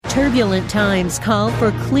Turbulent times call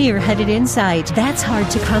for clear-headed insight. That's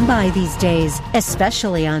hard to come by these days,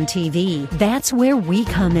 especially on TV. That's where we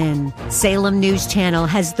come in. Salem News Channel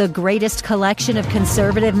has the greatest collection of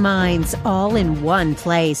conservative minds all in one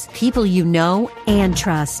place. People you know and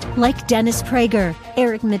trust, like Dennis Prager,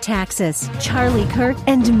 Eric Metaxas, Charlie Kirk,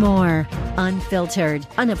 and more. Unfiltered,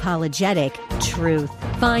 unapologetic truth.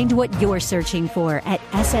 Find what you're searching for at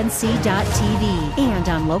snc.tv and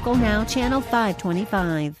on Local Now, Channel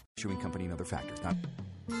 525. Issuing company and other factors.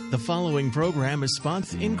 The following program is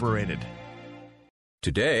sponsor incorporated.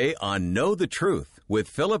 Today on Know the Truth with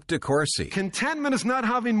Philip DeCourcy. Contentment is not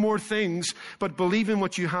having more things, but believing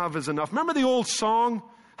what you have is enough. Remember the old song,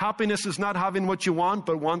 happiness is not having what you want,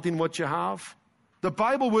 but wanting what you have? The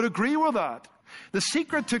Bible would agree with that. The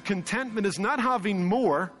secret to contentment is not having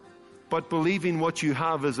more, but believing what you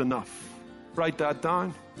have is enough. Write that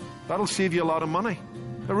down. That'll save you a lot of money.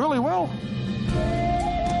 It really will.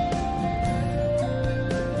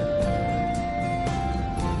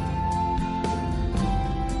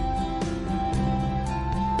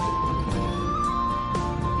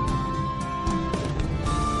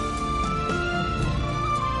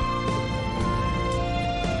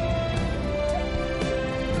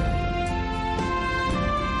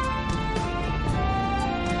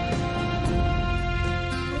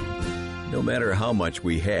 No matter how much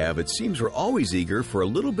we have, it seems we're always eager for a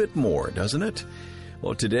little bit more, doesn't it?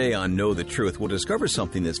 Well, today on Know the Truth, we'll discover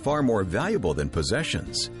something that's far more valuable than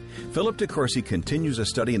possessions. Philip DeCourcy continues a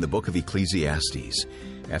study in the book of Ecclesiastes.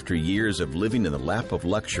 After years of living in the lap of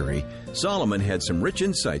luxury, Solomon had some rich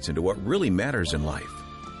insights into what really matters in life.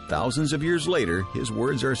 Thousands of years later, his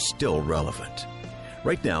words are still relevant.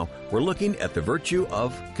 Right now, we're looking at the virtue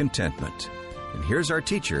of contentment. And here's our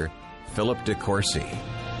teacher, Philip DeCourcy.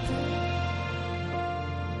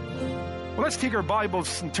 Well, let's take our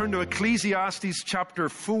Bibles and turn to Ecclesiastes chapter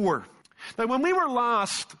 4. Now, when we were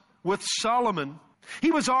last with Solomon,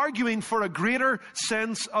 he was arguing for a greater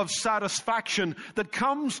sense of satisfaction that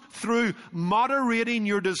comes through moderating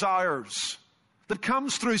your desires, that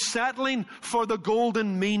comes through settling for the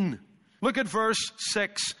golden mean. Look at verse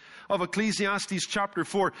 6 of Ecclesiastes chapter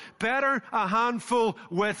 4. Better a handful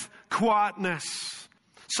with quietness.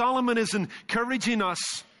 Solomon is encouraging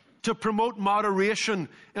us to promote moderation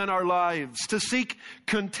in our lives, to seek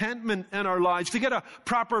contentment in our lives, to get a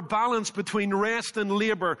proper balance between rest and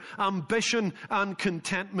labor, ambition and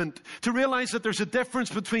contentment, to realize that there's a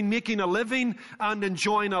difference between making a living and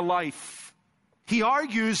enjoying a life. He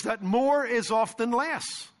argues that more is often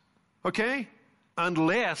less, okay? And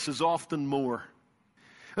less is often more.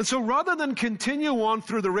 And so rather than continue on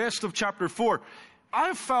through the rest of chapter 4,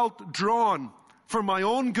 I felt drawn for my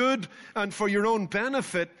own good and for your own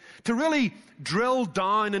benefit, to really drill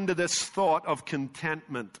down into this thought of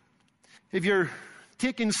contentment. If you're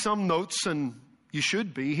taking some notes, and you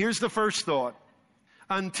should be, here's the first thought.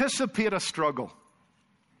 Anticipate a struggle.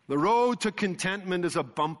 The road to contentment is a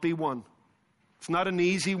bumpy one. It's not an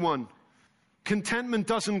easy one. Contentment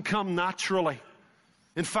doesn't come naturally.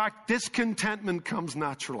 In fact, discontentment comes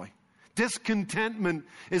naturally. Discontentment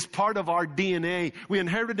is part of our DNA. We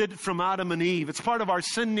inherited it from Adam and Eve. It's part of our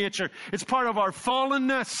sin nature. It's part of our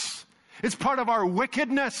fallenness. It's part of our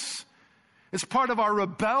wickedness. It's part of our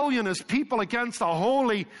rebellion as people against a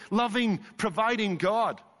holy, loving, providing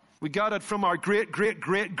God. We got it from our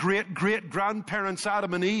great-great-great-great-grandparents,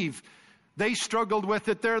 Adam and Eve. They struggled with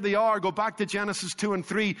it. There they are. Go back to Genesis 2 and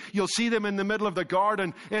 3. You'll see them in the middle of the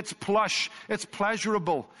garden. It's plush. It's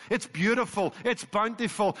pleasurable. It's beautiful. It's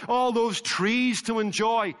bountiful. All those trees to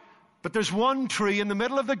enjoy. But there's one tree in the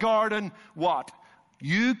middle of the garden. What?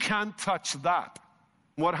 You can't touch that.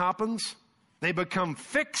 What happens? They become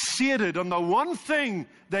fixated on the one thing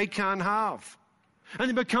they can have. And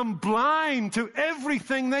they become blind to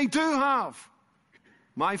everything they do have.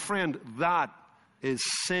 My friend, that is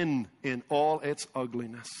sin in all its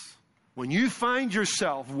ugliness. When you find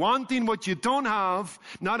yourself wanting what you don't have,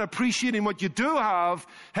 not appreciating what you do have,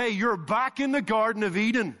 hey, you're back in the Garden of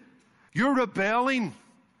Eden. You're rebelling.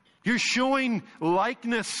 You're showing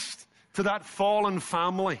likeness to that fallen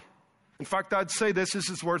family. In fact, I'd say this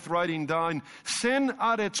is worth writing down. Sin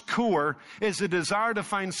at its core is a desire to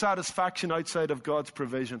find satisfaction outside of God's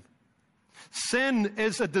provision. Sin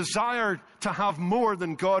is a desire to have more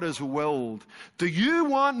than God has willed. Do you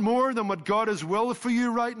want more than what God has willed for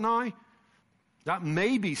you right now? That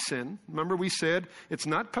may be sin. Remember we said it's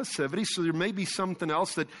not passivity, so there may be something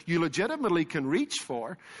else that you legitimately can reach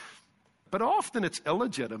for. But often it's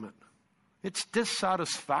illegitimate. It's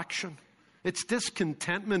dissatisfaction. It's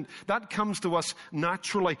discontentment. That comes to us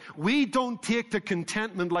naturally. We don't take to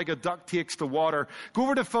contentment like a duck takes to water. Go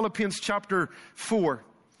over to Philippians chapter 4.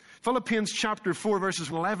 Philippians chapter 4,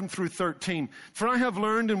 verses 11 through 13. For I have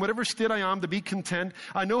learned in whatever state I am to be content.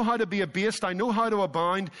 I know how to be abased. I know how to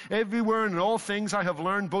abound. Everywhere and in all things I have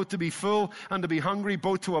learned both to be full and to be hungry,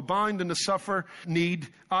 both to abound and to suffer need.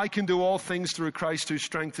 I can do all things through Christ who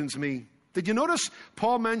strengthens me. Did you notice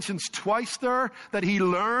Paul mentions twice there that he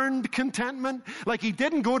learned contentment? Like he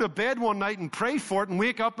didn't go to bed one night and pray for it and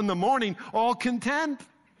wake up in the morning all content.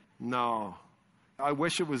 No. I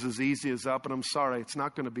wish it was as easy as that, but I'm sorry, it's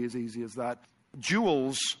not going to be as easy as that.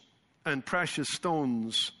 Jewels and precious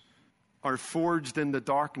stones are forged in the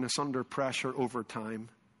darkness under pressure over time.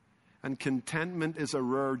 And contentment is a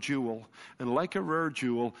rare jewel. And like a rare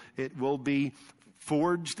jewel, it will be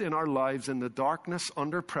forged in our lives in the darkness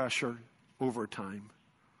under pressure over time.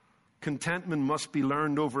 Contentment must be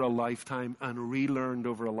learned over a lifetime and relearned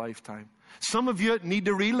over a lifetime. Some of you need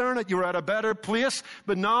to relearn it. You're at a better place,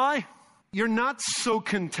 but now you're not so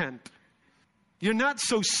content. You're not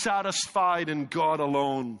so satisfied in God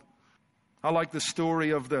alone. I like the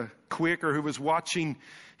story of the Quaker who was watching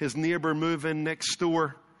his neighbor move in next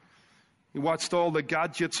door. He watched all the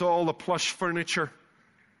gadgets, all the plush furniture.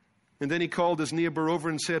 And then he called his neighbor over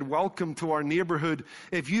and said, "Welcome to our neighborhood.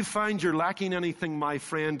 If you find you're lacking anything, my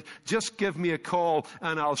friend, just give me a call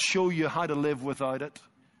and I'll show you how to live without it."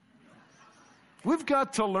 We've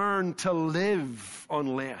got to learn to live on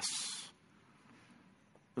less.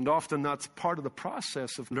 And often that's part of the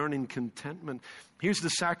process of learning contentment. Here's the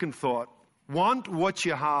second thought. Want what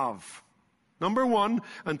you have. Number one,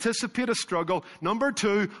 anticipate a struggle. Number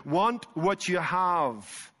two, want what you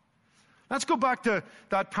have. Let's go back to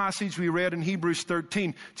that passage we read in Hebrews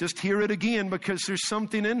 13. Just hear it again because there's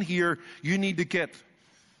something in here you need to get.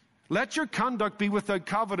 Let your conduct be without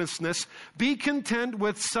covetousness. Be content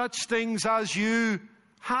with such things as you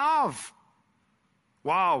have.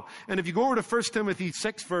 Wow. And if you go over to 1 Timothy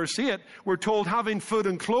 6, verse 8, we're told, having food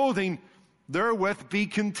and clothing, therewith be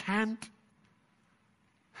content.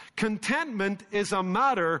 Contentment is a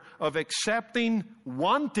matter of accepting,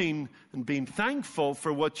 wanting, and being thankful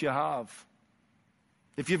for what you have.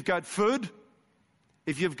 If you've got food,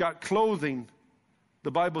 if you've got clothing,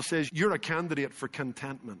 the Bible says you're a candidate for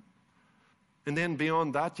contentment. And then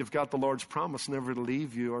beyond that, you've got the Lord's promise never to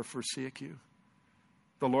leave you or forsake you.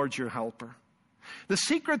 The Lord's your helper. The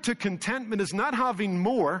secret to contentment is not having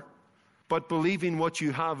more, but believing what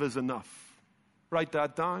you have is enough. Write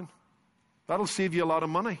that down. That'll save you a lot of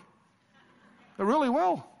money. It really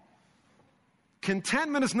will.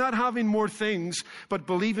 Contentment is not having more things, but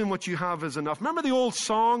believing what you have is enough. Remember the old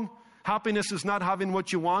song, happiness is not having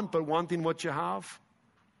what you want, but wanting what you have?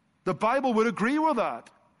 The Bible would agree with that.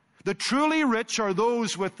 The truly rich are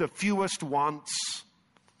those with the fewest wants.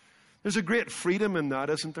 There's a great freedom in that,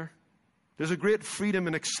 isn't there? There's a great freedom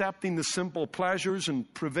in accepting the simple pleasures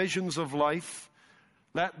and provisions of life.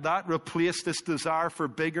 Let that replace this desire for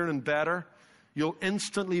bigger and better. You'll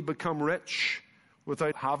instantly become rich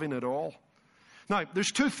without having it all. Now,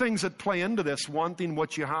 there's two things that play into this, wanting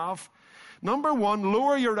what you have. Number one,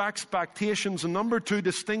 lower your expectations. And number two,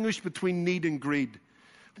 distinguish between need and greed.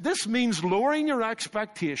 This means lowering your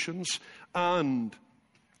expectations and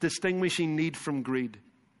distinguishing need from greed.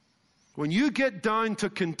 When you get down to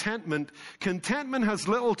contentment, contentment has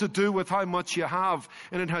little to do with how much you have,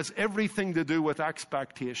 and it has everything to do with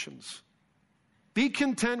expectations. Be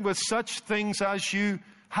content with such things as you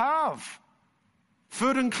have.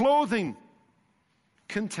 Food and clothing.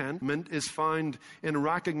 Contentment is found in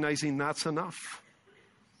recognizing that's enough.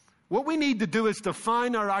 What we need to do is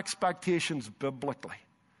define our expectations biblically.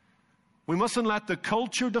 We mustn't let the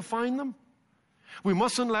culture define them. We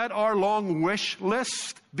mustn't let our long wish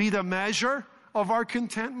list be the measure of our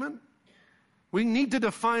contentment. We need to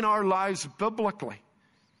define our lives biblically.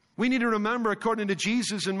 We need to remember, according to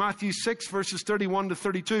Jesus in Matthew 6, verses 31 to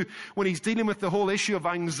 32, when he's dealing with the whole issue of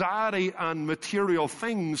anxiety and material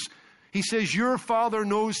things, he says, your Father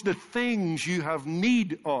knows the things you have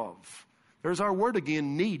need of. There's our word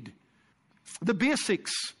again, need. The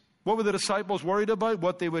basics. What were the disciples worried about?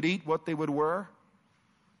 What they would eat, what they would wear.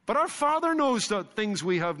 But our Father knows the things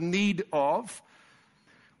we have need of.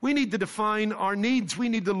 We need to define our needs. We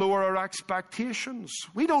need to lower our expectations.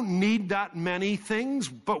 We don't need that many things,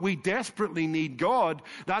 but we desperately need God.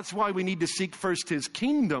 That's why we need to seek first His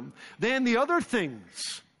kingdom. Then the other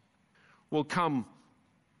things will come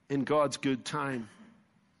in God's good time.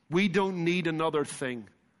 We don't need another thing,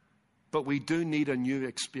 but we do need a new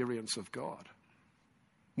experience of God.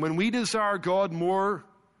 When we desire God more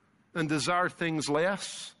and desire things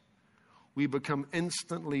less, we become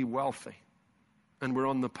instantly wealthy. And we're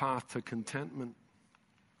on the path to contentment.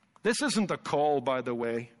 This isn't a call, by the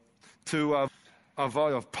way, to a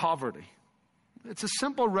vow of poverty. It's a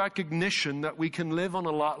simple recognition that we can live on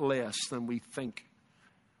a lot less than we think.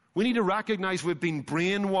 We need to recognize we've been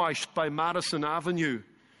brainwashed by Madison Avenue.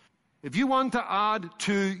 If you want to add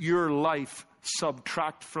to your life,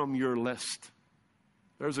 subtract from your list.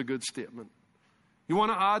 There's a good statement. You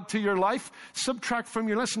want to add to your life? Subtract from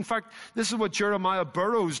your list. In fact, this is what Jeremiah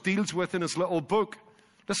Burroughs deals with in his little book.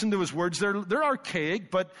 Listen to his words. They're archaic,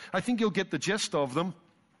 but I think you'll get the gist of them.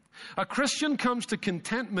 A Christian comes to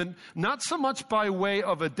contentment not so much by way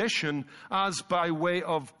of addition as by way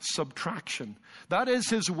of subtraction. That is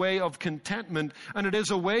his way of contentment, and it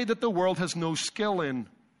is a way that the world has no skill in.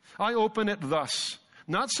 I open it thus.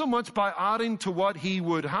 Not so much by adding to what he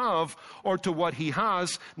would have or to what he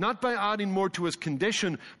has, not by adding more to his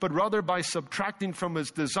condition, but rather by subtracting from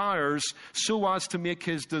his desires so as to make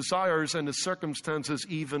his desires and his circumstances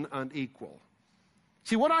even and equal.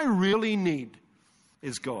 See, what I really need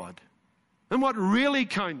is God. And what really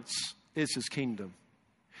counts is his kingdom.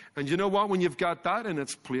 And you know what? When you've got that in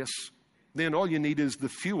its place, then all you need is the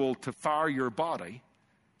fuel to fire your body,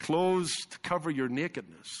 clothes to cover your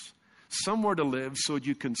nakedness, somewhere to live so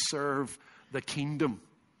you can serve the kingdom.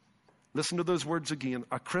 Listen to those words again.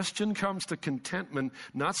 A Christian comes to contentment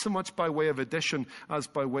not so much by way of addition as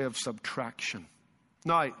by way of subtraction.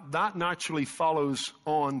 Now, that naturally follows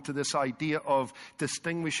on to this idea of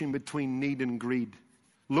distinguishing between need and greed.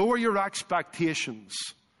 Lower your expectations.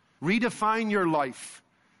 Redefine your life,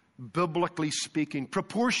 biblically speaking.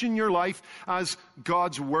 Proportion your life as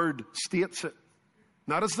God's word states it.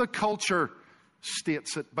 Not as the culture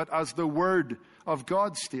states it, but as the word of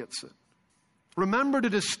God states it. Remember to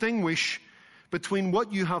distinguish between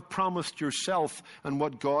what you have promised yourself and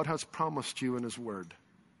what God has promised you in his word.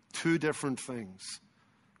 Two different things.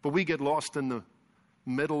 But we get lost in the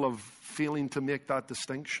middle of failing to make that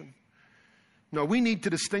distinction. Now, we need to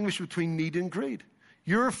distinguish between need and greed.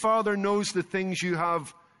 Your Father knows the things you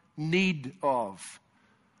have need of.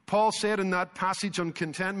 Paul said in that passage on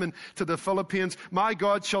contentment to the Philippians, my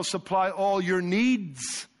God shall supply all your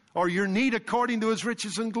needs, or your need according to his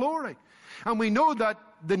riches and glory. And we know that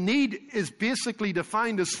the need is basically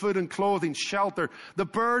defined as food and clothing, shelter, the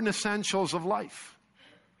bare essentials of life.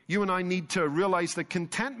 You and I need to realize that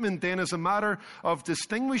contentment then is a matter of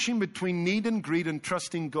distinguishing between need and greed and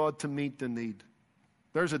trusting God to meet the need.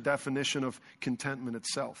 There's a definition of contentment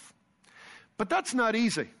itself. But that's not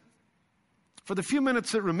easy. For the few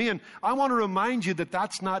minutes that remain, I want to remind you that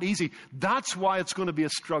that's not easy. That's why it's going to be a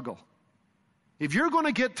struggle. If you're going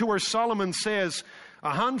to get to where Solomon says,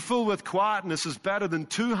 a handful with quietness is better than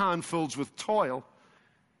 2 handfuls with toil,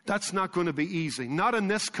 that's not going to be easy. Not in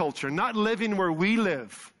this culture, not living where we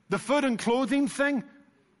live. The food and clothing thing,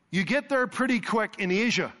 you get there pretty quick in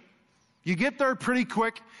Asia. You get there pretty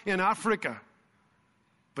quick in Africa.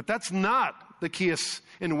 But that's not the case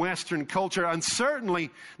in Western culture, and certainly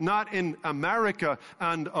not in America,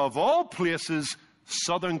 and of all places,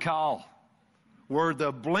 Southern Cal, where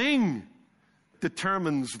the bling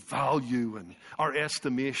determines value and our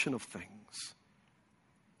estimation of things.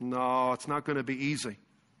 No, it's not going to be easy.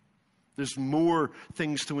 There's more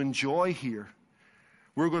things to enjoy here.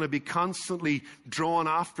 We're going to be constantly drawn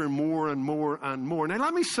after more and more and more. Now,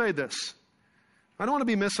 let me say this. I don't want to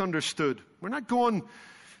be misunderstood. We're not going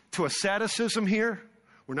to asceticism here.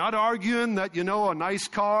 We're not arguing that, a nice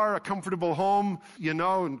car, a comfortable home,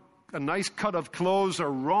 and a nice cut of clothes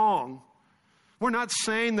are wrong. We're not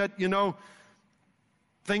saying that,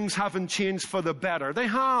 things haven't changed for the better. They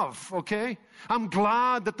have, okay? I'm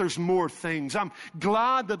glad that there's more things. I'm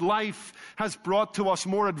glad that life has brought to us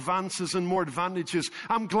more advances and more advantages.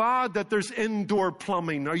 I'm glad that there's indoor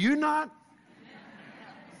plumbing. Are you not?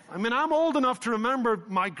 I'm old enough to remember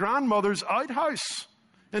my grandmother's outhouse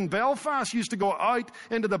in Belfast. Used to go out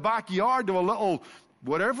into the backyard to a little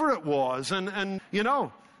whatever it was.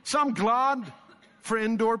 So I'm glad for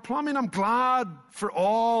indoor plumbing. I'm glad for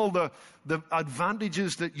all the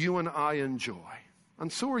advantages that you and I enjoy.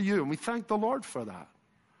 And so are you, and we thank the Lord for that.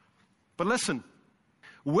 But listen,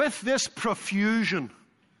 with this profusion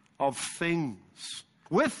of things,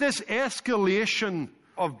 with this escalation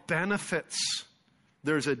of benefits,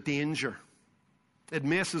 there's a danger. It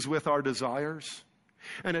messes with our desires,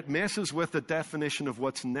 and it messes with the definition of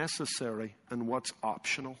what's necessary and what's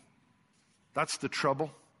optional. That's the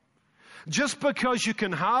trouble. Just because you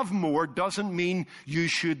can have more doesn't mean you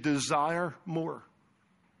should desire more,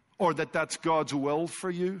 or that that's God's will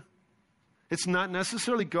for you. It's not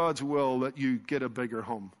necessarily God's will that you get a bigger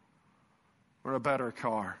home or a better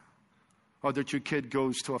car, or that your kid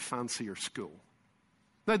goes to a fancier school.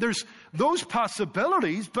 Now, there's those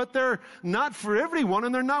possibilities, but they're not for everyone,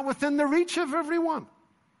 and they're not within the reach of everyone.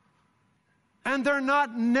 And they're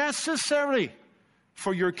not necessary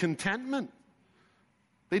for your contentment.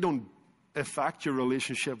 They don't affect your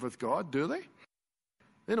relationship with God, do they?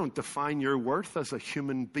 They don't define your worth as a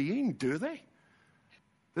human being, do they?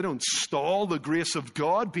 They don't stall the grace of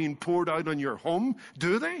God being poured out on your home,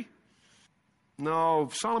 do they? No,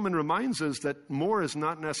 Solomon reminds us that more is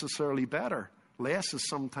not necessarily better. Less is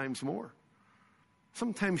sometimes more.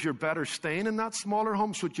 Sometimes you're better staying in that smaller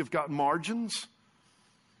home so that you've got margins.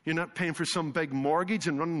 You're not paying for some big mortgage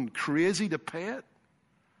and running crazy to pay it.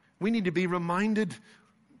 We need to be reminded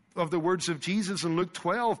of the words of Jesus in Luke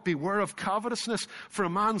 12. Beware of covetousness, for a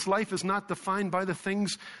man's life is not defined by the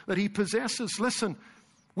things that he possesses. Listen,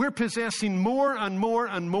 we're possessing more and more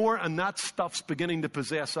and more, and that stuff's beginning to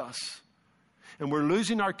possess us. And we're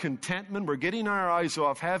losing our contentment. We're getting our eyes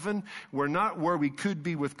off heaven. We're not where we could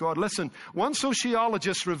be with God. Listen, one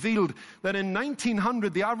sociologist revealed that in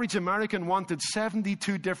 1900, the average American wanted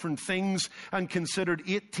 72 different things and considered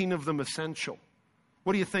 18 of them essential.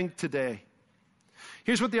 What do you think today?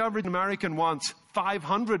 Here's what the average American wants: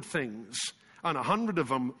 500 things, and 100 of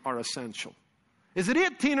them are essential. Is it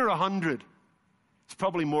 18 or 100? It's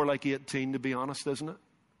probably more like 18, to be honest, isn't it?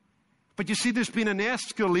 But you see, there's been an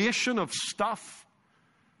escalation of stuff.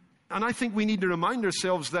 And I think we need to remind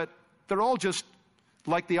ourselves that they're all just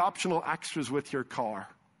like the optional extras with your car.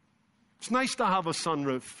 It's nice to have a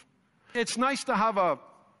sunroof. It's nice to have a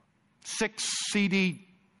 6-CD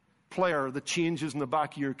player that changes in the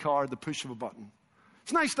back of your car at the push of a button.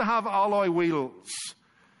 It's nice to have alloy wheels.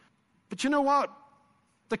 But you know what?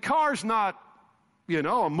 The car's not,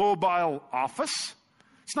 a mobile office.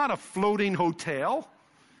 It's not a floating hotel.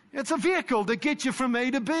 It's a vehicle to get you from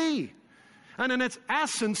A to B. And in its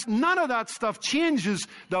essence, none of that stuff changes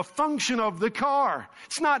the function of the car.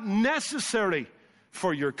 It's not necessary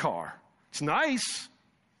for your car. It's nice.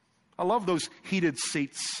 I love those heated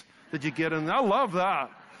seats that you get in. I love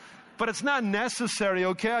that. But it's not necessary,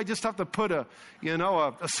 okay? I just have to put a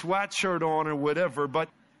sweatshirt on or whatever. But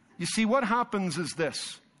you see, what happens is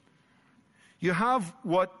this. You have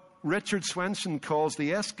what Richard Swenson calls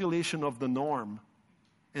the escalation of the norm,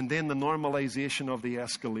 and then the normalization of the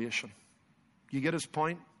escalation. You get his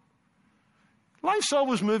point? Life's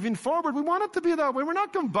always moving forward. We want it to be that way. We're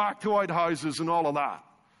not going back to outhouses and all of that.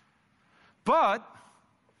 But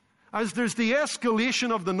as there's the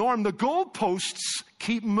escalation of the norm, the goalposts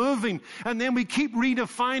keep moving. And then we keep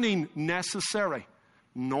redefining necessary,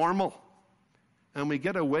 normal. And we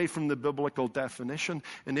get away from the biblical definition.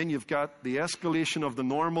 And then you've got the escalation of the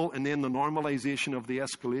normal and then the normalization of the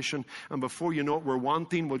escalation. And before you know it, we're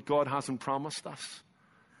wanting what God hasn't promised us.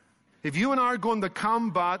 If you and I are going to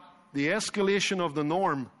combat the escalation of the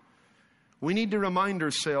norm, we need to remind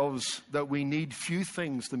ourselves that we need few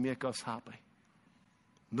things to make us happy.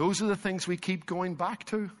 Those are the things we keep going back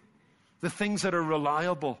to. The things that are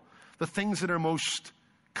reliable. The things that are most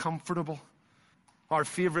comfortable. Our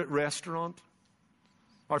favorite restaurant.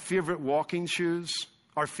 Our favorite walking shoes,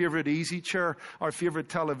 our favorite easy chair, our favorite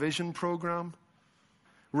television program.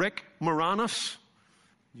 Rick Moranis,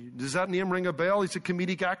 does that name ring a bell? He's a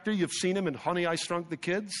comedic actor. You've seen him in Honey, I Shrunk the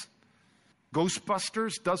Kids.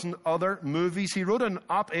 Ghostbusters, dozen other movies. He wrote an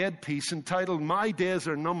op-ed piece entitled, My Days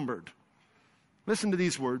Are Numbered. Listen to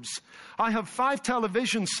these words. I have 5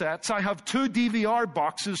 television sets. I have 2 DVR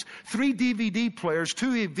boxes, 3 DVD players,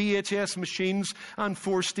 2 VHS machines, and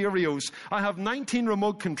 4 stereos. I have 19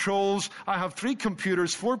 remote controls. I have 3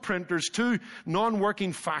 computers, 4 printers, 2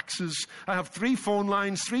 non-working faxes. I have 3 phone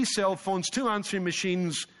lines, 3 cell phones, 2 answering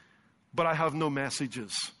machines, but I have no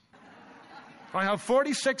messages. I have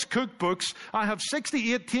 46 cookbooks. I have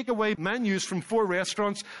 68 takeaway menus from 4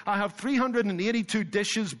 restaurants. I have 382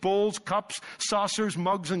 dishes, bowls, cups, saucers,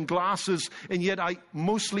 mugs, and glasses, and yet I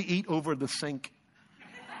mostly eat over the sink.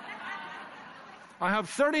 I have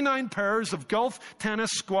 39 pairs of golf,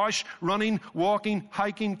 tennis, squash, running, walking,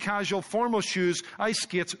 hiking, casual, formal shoes, ice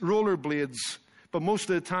skates, rollerblades. But most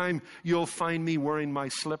of the time, you'll find me wearing my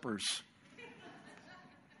slippers.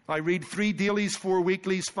 I read 3 dailies, 4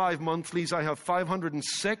 weeklies, 5 monthlies. I have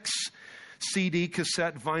 506 CD,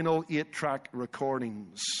 cassette, vinyl, 8-track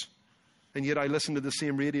recordings. And yet I listen to the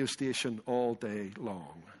same radio station all day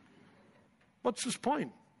long. What's his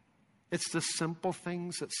point? It's the simple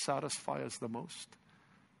things that satisfy us the most.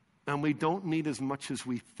 And we don't need as much as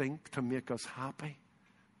we think to make us happy.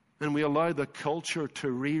 And we allow the culture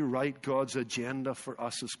to rewrite God's agenda for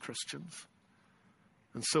us as Christians.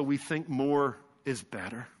 And so we think more is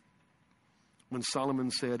better. When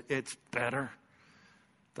Solomon said, it's better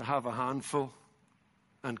to have a handful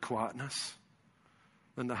and quietness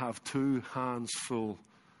than to have 2 hands full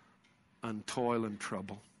and toil and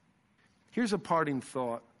trouble. Here's a parting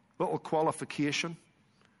thought, little qualification.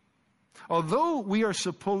 Although we are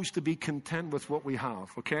supposed to be content with what we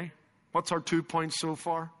have, okay? What's our 2 points so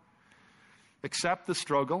far? Accept the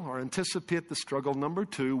struggle or anticipate the struggle. Number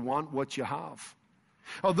 2, want what you have.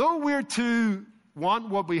 Although we're to want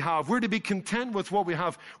what we have, we're to be content with what we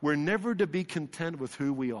have, we're never to be content with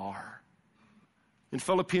who we are. In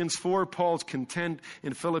Philippians 4, Paul's content.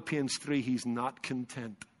 In Philippians 3, he's not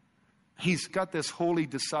content. He's got this holy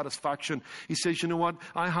dissatisfaction. He says, you know what?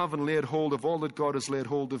 I haven't laid hold of all that God has laid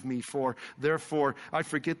hold of me for. Therefore, I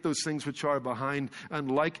forget those things which are behind.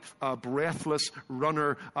 And like a breathless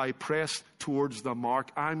runner, I press towards the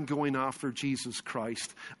mark. I'm going after Jesus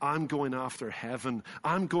Christ. I'm going after heaven.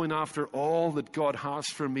 I'm going after all that God has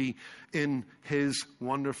for me in His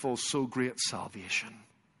wonderful, so great salvation.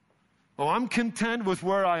 Oh, I'm content with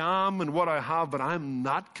where I am and what I have, but I'm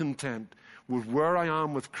not content with where I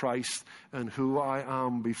am with Christ and who I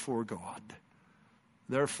am before God.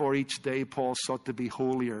 Therefore, each day Paul sought to be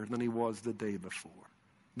holier than he was the day before.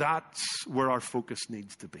 That's where our focus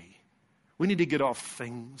needs to be. We need to get off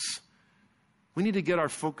things. We need to get our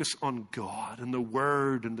focus on God and the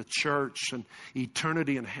Word and the church and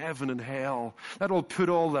eternity and heaven and hell. That'll put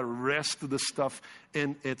all the rest of the stuff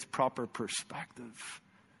in its proper perspective.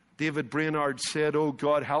 David Brainerd said, oh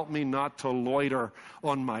God, help me not to loiter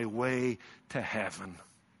on my way to heaven.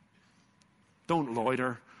 Don't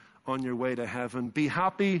loiter on your way to heaven. Be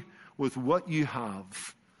happy with what you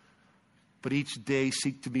have, but each day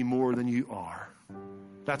seek to be more than you are.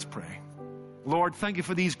 Let's pray. Lord, thank you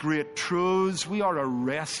for these great truths. We are a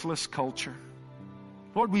restless culture.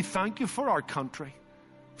 Lord, we thank you for our country.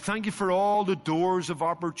 Thank you for all the doors of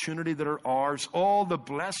opportunity that are ours, all the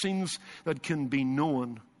blessings that can be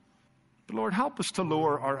known. Lord, help us to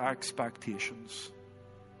lower our expectations.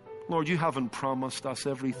 Lord, you haven't promised us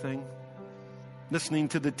everything. Listening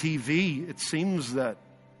to the TV, it seems that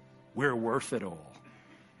we're worth it all.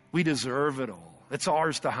 We deserve it all. It's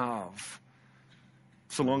ours to have,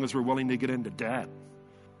 so long as we're willing to get into debt.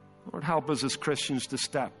 Lord, help us as Christians to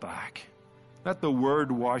step back. Let the Word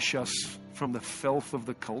wash us from the filth of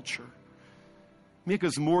the culture. Make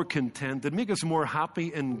us more contented. Make us more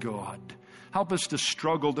happy in God. Help us to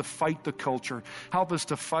struggle, to fight the culture. Help us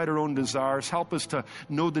to fight our own desires. Help us to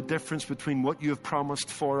know the difference between what you have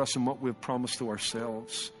promised for us and what we have promised to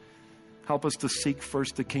ourselves. Help us to seek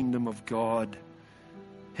first the kingdom of God,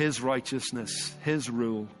 His righteousness, His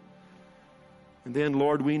rule. And then,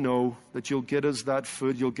 Lord, we know that you'll get us that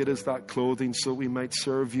food, you'll get us that clothing so we might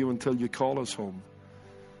serve you until you call us home.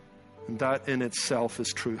 And that in itself is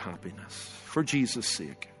true happiness. For Jesus'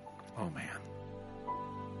 sake, amen.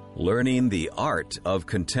 Learning the Art of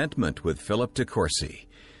Contentment with Philip DeCourcy.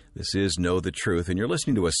 This is Know the Truth, and you're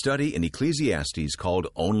listening to a study in Ecclesiastes called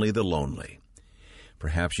Only the Lonely.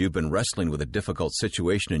 Perhaps you've been wrestling with a difficult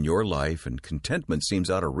situation in your life and contentment seems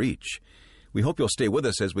out of reach. We hope you'll stay with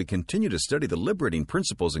us as we continue to study the liberating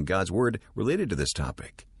principles in God's Word related to this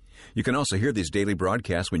topic. You can also hear these daily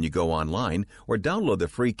broadcasts when you go online or download the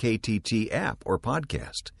free KTT app or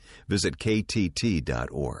podcast. Visit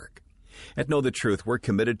ktt.org. At Know the Truth, we're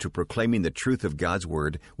committed to proclaiming the truth of God's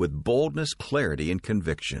Word with boldness, clarity, and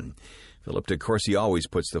conviction. Philip DeCourcy always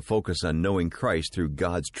puts the focus on knowing Christ through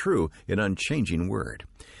God's true and unchanging Word.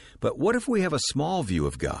 But what if we have a small view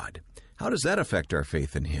of God? How does that affect our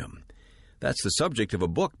faith in Him? That's the subject of a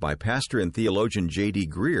book by pastor and theologian J.D.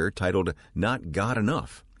 Greear titled Not God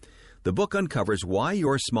Enough. The book uncovers why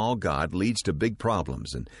your small God leads to big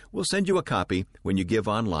problems, and we'll send you a copy when you give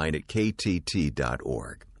online at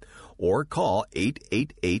ktt.org. Or call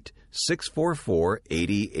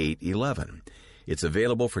 888-644-8811. It's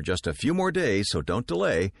available for just a few more days, so don't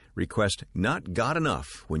delay. Request Not God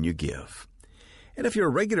Enough when you give. And if you're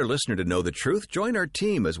a regular listener to Know the Truth, join our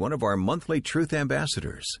team as one of our monthly Truth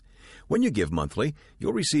Ambassadors. When you give monthly,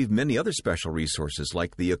 you'll receive many other special resources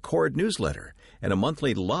like the Accord newsletter and a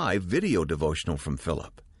monthly live video devotional from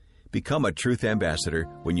Philip. Become a Truth Ambassador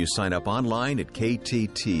when you sign up online at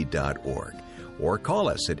ktt.org. Or call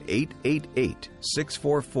us at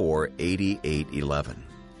 888-644-8811.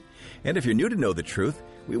 And if you're new to Know the Truth,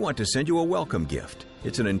 we want to send you a welcome gift.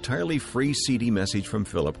 It's an entirely free CD message from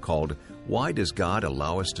Philip called, Why Does God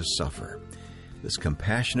Allow Us to Suffer? This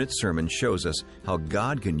compassionate sermon shows us how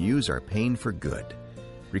God can use our pain for good.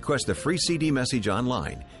 Request the free CD message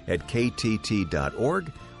online at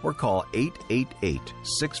ktt.org or call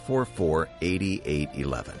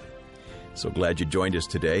 888-644-8811. So glad you joined us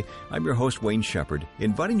today. I'm your host, Wayne Shepherd,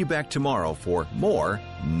 inviting you back tomorrow for more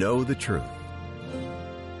Know the Truth.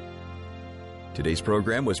 Today's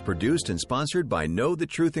program was produced and sponsored by Know the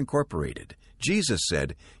Truth Incorporated. Jesus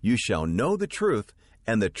said, You shall know the truth,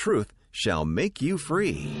 and the truth shall make you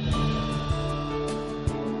free.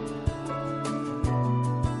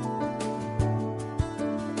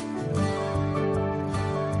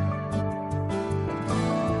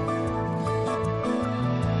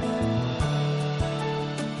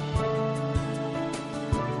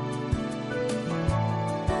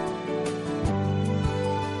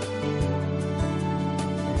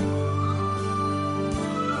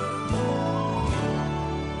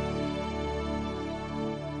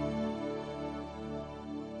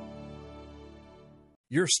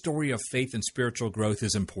 Your story of faith and spiritual growth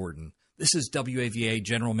is important. This is WAVA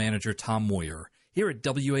General Manager Tom Moyer. Here at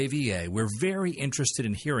WAVA, we're very interested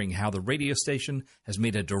in hearing how the radio station has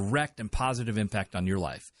made a direct and positive impact on your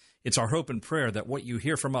life. It's our hope and prayer that what you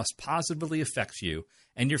hear from us positively affects you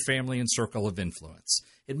and your family and circle of influence.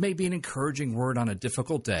 It may be an encouraging word on a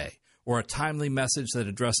difficult day or a timely message that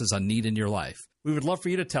addresses a need in your life. We would love for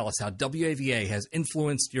you to tell us how WAVA has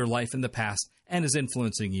influenced your life in the past and is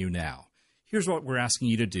influencing you now. Here's what we're asking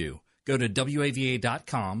you to do. Go to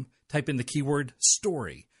WAVA.com, type in the keyword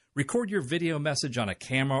story, record your video message on a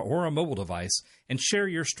camera or a mobile device, and share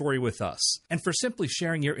your story with us. And for simply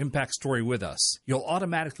sharing your impact story with us, you'll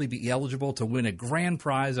automatically be eligible to win a grand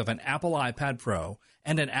prize of an Apple iPad Pro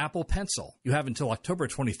and an Apple Pencil. You have until October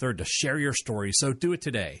 23rd to share your story, so do it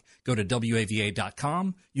today. Go to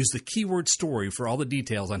WAVA.com, use the keyword story for all the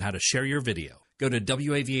details on how to share your video. Go to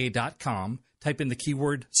WAVA.com, type in the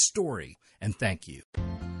keyword story, and thank you.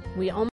 We